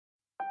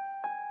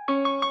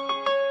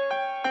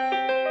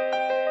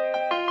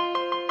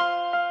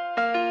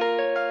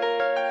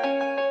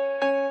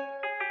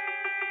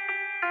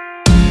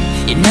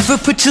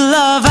never put your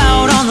love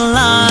out on the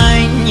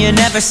line. You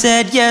never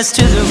said yes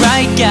to the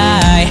right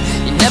guy.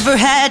 You never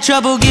had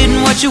trouble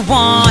getting what you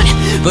want.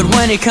 But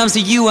when it comes to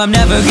you, I'm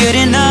never good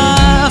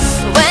enough.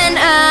 When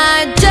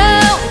I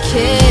don't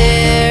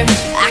care,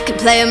 I can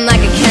play him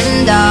like a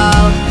Ken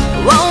doll.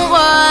 Won't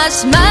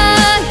wash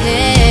my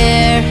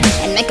hair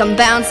and make him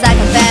bounce like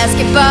a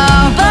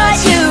basketball.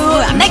 But you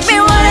make me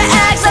wanna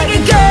act like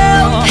a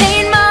girl,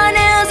 paint my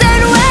nails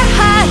and wear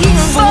high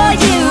heels for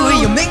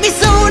you. You make me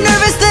so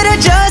nervous that I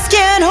just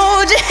can't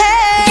hold your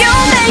hand. You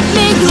make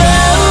me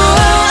glow,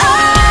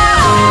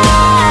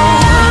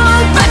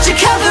 but you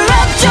cover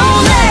up,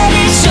 don't let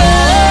it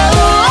show.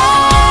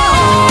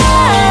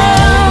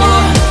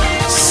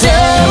 So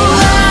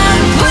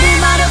I'm putting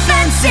my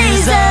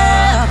defenses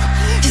up,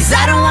 'cause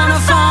I don't wanna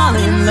fall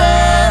in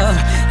love.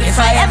 If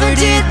I ever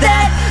did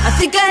that, I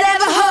think I'd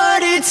have a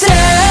heart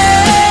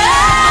attack.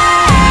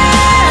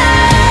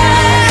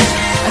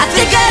 I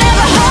think I'd have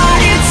a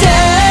heart attack.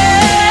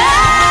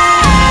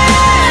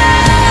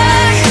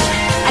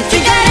 I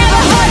think I'd have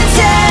a heart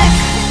attack.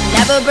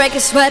 Never break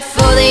a sweat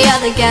for the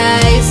other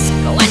guys,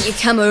 but when you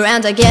come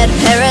around I get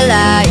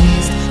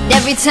paralyzed. And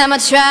every time I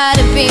try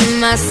to be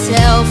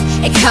myself,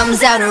 it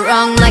comes out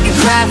wrong like a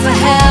cry for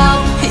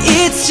help.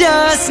 It's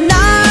just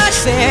not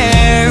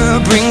fair,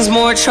 brings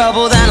more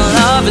trouble than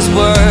love is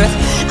worth.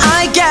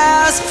 I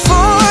gasp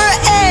for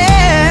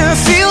air,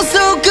 feels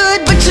so good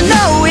but you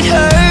know it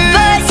hurts.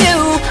 But you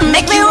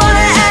make me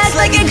wanna act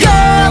like a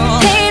girl,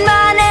 paint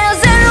my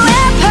nails and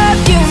wear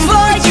perfume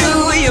for you.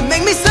 You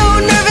make me so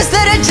nervous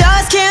that I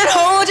just can't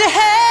hold your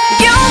hand.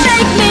 You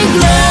make me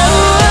glow,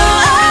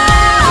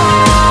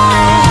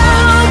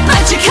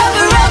 but you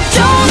cover up,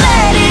 don't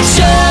let it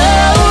show.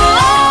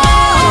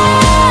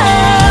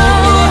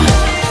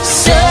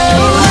 So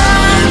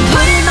I'm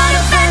putting my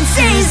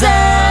defenses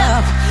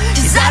up,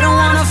 'cause I don't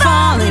wanna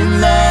fall in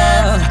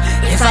love.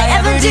 If I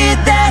ever did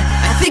that,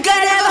 I think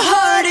I'd have a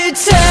heart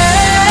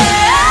attack.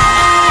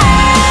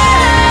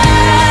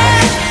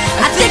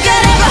 I think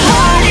I'd have a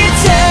heart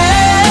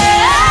attack.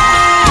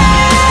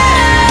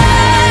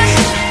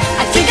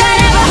 I think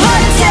I'd have a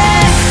heart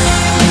attack.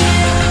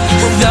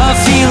 The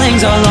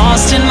feelings are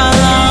lost in my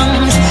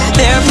lungs,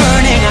 they're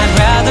burning, I'd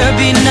rather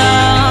be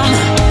numb.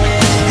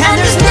 And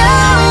there's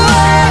no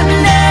one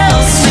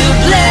else to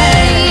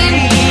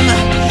blame.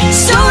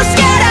 So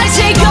scared I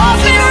take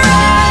off and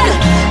run.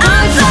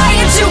 I'm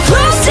flying too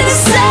close to the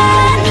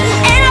sun,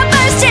 and I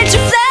burst into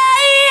flame.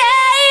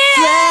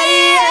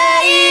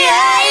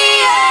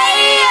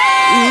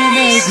 You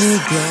make me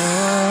go,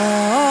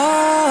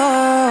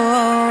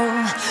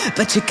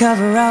 but your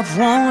cover up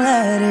won't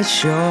let it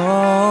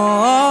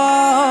show.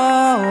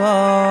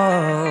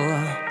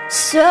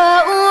 So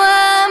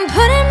I'm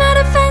putting my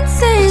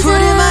defenses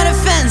Putting up, my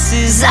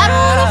defenses 'cause I don't